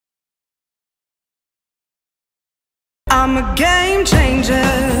I'm a game changer.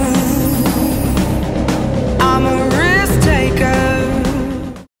 I'm a risk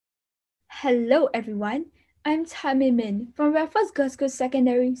taker. Hello everyone, I'm 𝗃𝗵𝗻 from Raffles Girls' School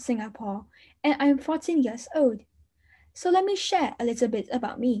Secondary, Singapore, and I'm 14 years old. So let me share a little bit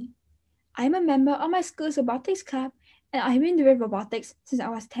about me. I'm a member of my school's robotics club, and I've been doing robotics since I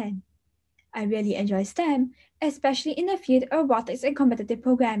was 10. I really enjoy STEM, especially in the field of robotics and competitive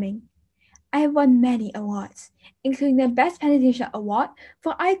programming. I have won many awards, including the Best Presentation Award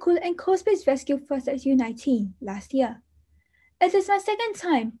for iCool and CoSpace Rescue First at U19 last year. It is my second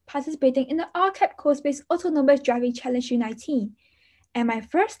time participating in the RCAP CoSpace Autonomous Driving Challenge U19, and my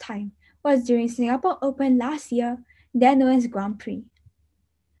first time was during Singapore Open last year, then known as Grand Prix.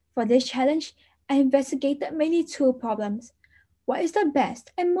 For this challenge, I investigated mainly two problems. What is the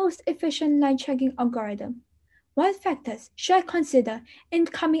best and most efficient line tracking algorithm? What factors should I consider in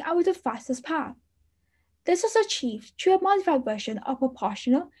coming up with the fastest path? This was achieved through a modified version of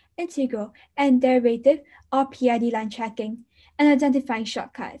proportional, integral, and derivative or PID line tracking and identifying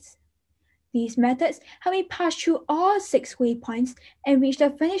shortcuts. These methods help me pass through all 6 waypoints and reach the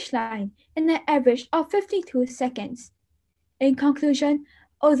finish line in an average of 52 seconds. In conclusion,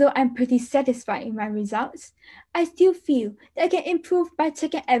 although I'm pretty satisfied with my results, I still feel that I can improve by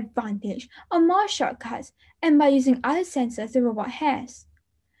taking advantage of more shortcuts and by using other sensors the robot has.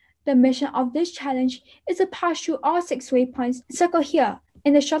 The mission of this challenge is to pass through all 6 waypoints circled here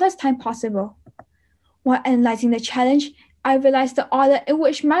in the shortest time possible. While analyzing the challenge, I realized the order in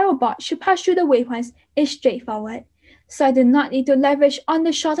which my robot should pass through the waypoints is straightforward, so I do not need to leverage on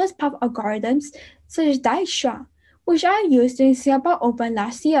the shortest path algorithms such as 𝗣𝙗𝙗𝗍, which I used during Singapore Open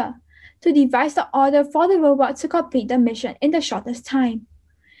last year, to devise the order for the robot to complete the mission in the shortest time.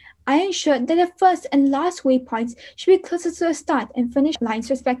 I ensured that the first and last waypoints should be closer to the start and finish lines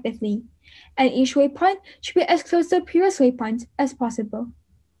respectively, and each waypoint should be as close to the previous waypoint as possible.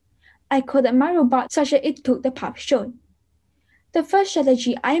 I coded my robot such that it took the path shown. The first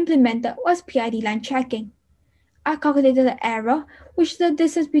strategy I implemented was PID line tracking. I calculated the error, which is the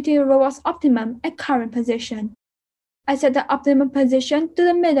distance between the robot's optimum and current position. I set the optimum position to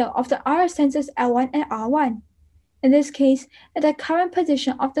the middle of the RF sensors L1 and R1. In this case, let the current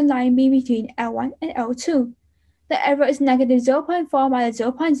position of the line be between L1 and L2. The error is negative 0.4 minus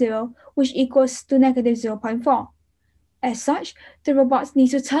 0.0, which equals to negative 0.4. As such, the robot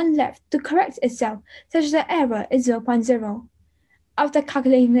needs to turn left to correct itself, such that the error is 0.0. After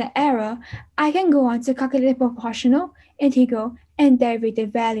calculating the error, I can go on to calculate the proportional, integral, and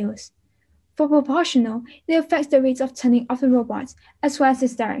derivative values. For proportional, it affects the rate of turning of the robot as well as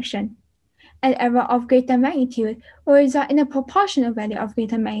its direction. An error of greater magnitude will result in a proportional value of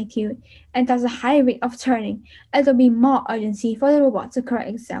greater magnitude, and thus a higher rate of turning, as there will be more urgency for the robot to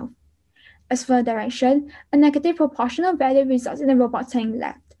correct itself. As for direction, a negative proportional value results in the robot turning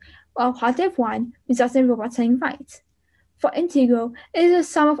left, while a positive one results in the robot turning right. For integral, it is the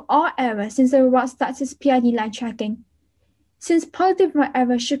sum of all errors since the robot starts its PID line tracking. Since positive right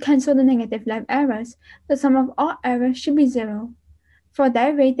errors should cancel the negative left errors, the sum of all errors should be 0. For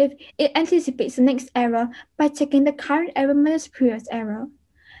derivative, it anticipates the next error by taking the current error minus previous error.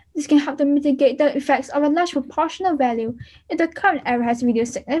 This can help to mitigate the effects of a large proportional value if the current error has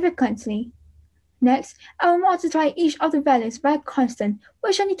reduced significantly. Next, I will multiply each of the values by a constant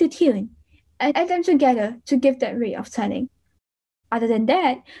which I need to tune, and add them together to give that rate of turning. Other than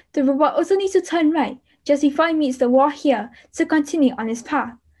that, the robot also needs to turn right just before it meets the wall here to continue on its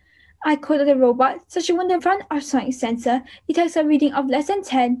path. I coded the robot such that when the front ultrasonic sensor detects a reading of less than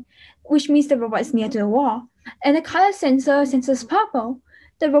 10, which means the robot is near to the wall, and the color sensor senses purple,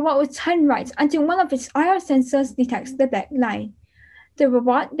 the robot will turn right until one of its IR sensors detects the black line. The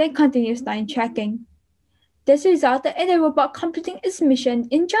robot then continues line tracking. This resulted in the robot completing its mission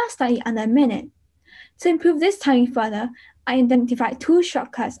in just slightly under a minute. To improve this timing further, I identified 2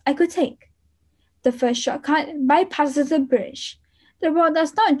 shortcuts I could take. The first shortcut bypasses the bridge. The robot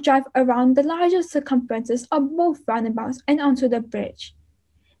does not drive around the larger circumferences of both roundabouts and onto the bridge.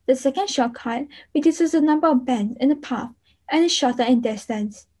 The second shortcut reduces the number of bends in the path and is shorter in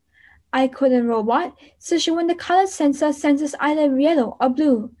distance. I coded the robot such that when the color sensor senses either yellow or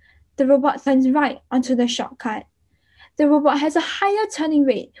blue, the robot turns right onto the shortcut. The robot has a higher turning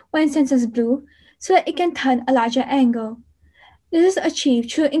rate when it senses blue so that it can turn a larger angle. This is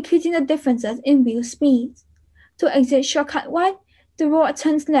achieved through increasing the differences in wheel speeds. To exit shortcut 1, the robot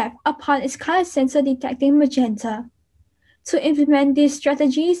turns left upon its color sensor detecting magenta. To implement these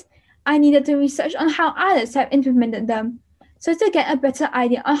strategies, I needed to research on how others have implemented them, so to get a better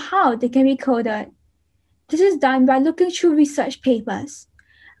idea on how they can be coded. This is done by looking through research papers.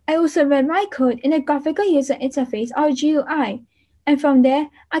 I also run my code in the Graphical User Interface or GUI, and from there,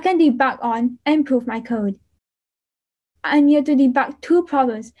 I can debug on and improve my code. I'm here to debug two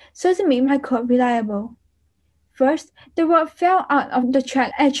problems so as to make my code reliable. First, the robot fell out of the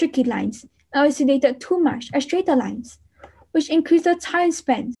track at tricky lines and oscillated too much at straighter lines, which increased the time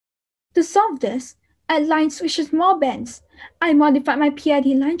spent. To solve this, at lines which has more bends, I modified my PID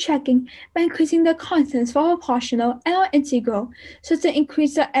line tracking by increasing the constants for proportional and integral so as to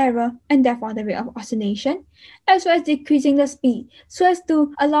increase the error and therefore the rate of oscillation, as well as decreasing the speed so as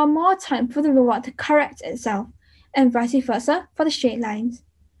to allow more time for the robot to correct itself, and vice versa for the straight lines.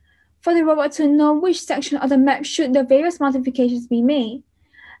 For the robot to know which section of the map should the various modifications be made,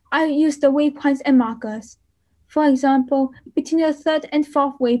 I use the waypoints and markers. For example, between the third and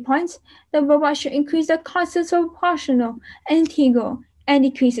fourth waypoints, the robot should increase the constants for proportional and integral and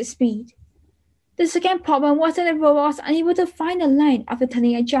decrease its speed. The second problem was that the robot was unable to find a line after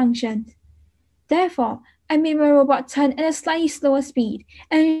turning a junction. Therefore, I made my robot turn at a slightly slower speed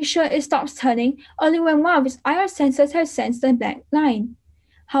and ensure it stops turning only when one of its IR sensors has sensed the black line.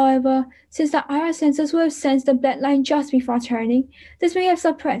 However, since the IR sensors will have sensed the black line just before turning, this may have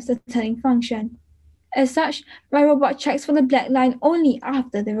suppressed the turning function. As such, my robot checks for the black line only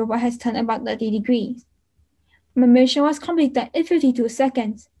after the robot has turned about 30 degrees. My mission was completed in 52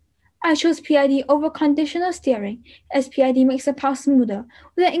 seconds. I chose PID over conditional steering, as PID makes the path smoother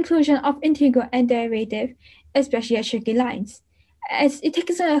with the inclusion of integral and derivative, especially at tricky lines, as it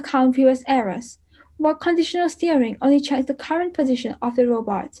takes into account previous errors, while conditional steering only checks the current position of the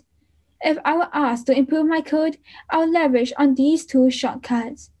robot. If I were asked to improve my code, I would leverage on these two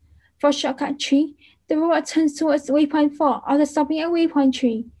shortcuts. For shortcut 3, the robot turns towards waypoint 4 after stopping at waypoint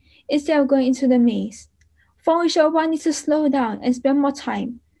 3, instead of going into the maze, for which the robot needs to slow down and spend more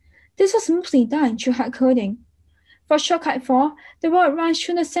time. This was mostly done through hard coding. For shortcut 4, the robot runs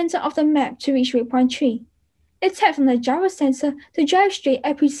through the center of the map to reach waypoint 3. It taps on the gyro sensor to drive straight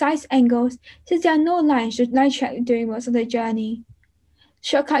at precise angles since there are no lines to line track during most of the journey.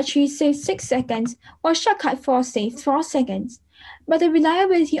 Shortcut 3 saves 6 seconds, while shortcut 4 saves 4 seconds. But the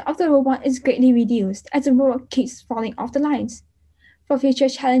reliability of the robot is greatly reduced as the robot keeps falling off the lines. For future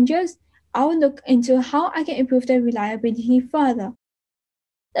challenges, I will look into how I can improve the reliability further.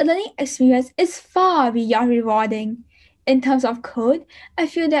 The learning experience is far beyond rewarding. In terms of code, I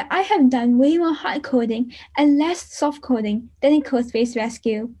feel that I have done way more hard coding and less soft coding than in CoSpace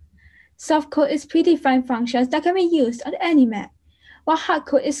Rescue. Soft code is predefined functions that can be used on any map, while hard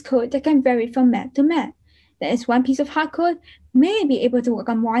code is code that can vary from map to map. That is, one piece of hard code may be able to work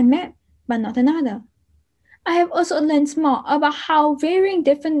on one map, but not another. I have also learned more about how varying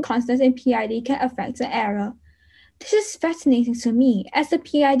different constants in PID can affect the error. This is fascinating to me, as the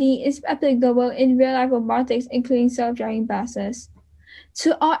PID is applicable in real-life robotics, including self-driving buses.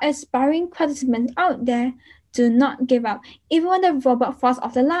 To all aspiring participants out there, do not give up, even when the robot falls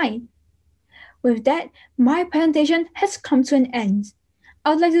off the line. With that, my presentation has come to an end. I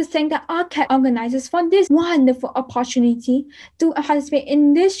would like to thank the RCAP organizers for this wonderful opportunity to participate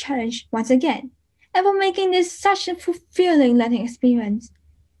in this challenge once again, and for making this such a fulfilling learning experience.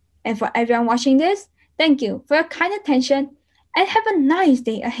 And for everyone watching this, thank you for your kind attention, and have a nice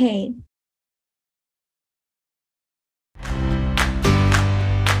day ahead.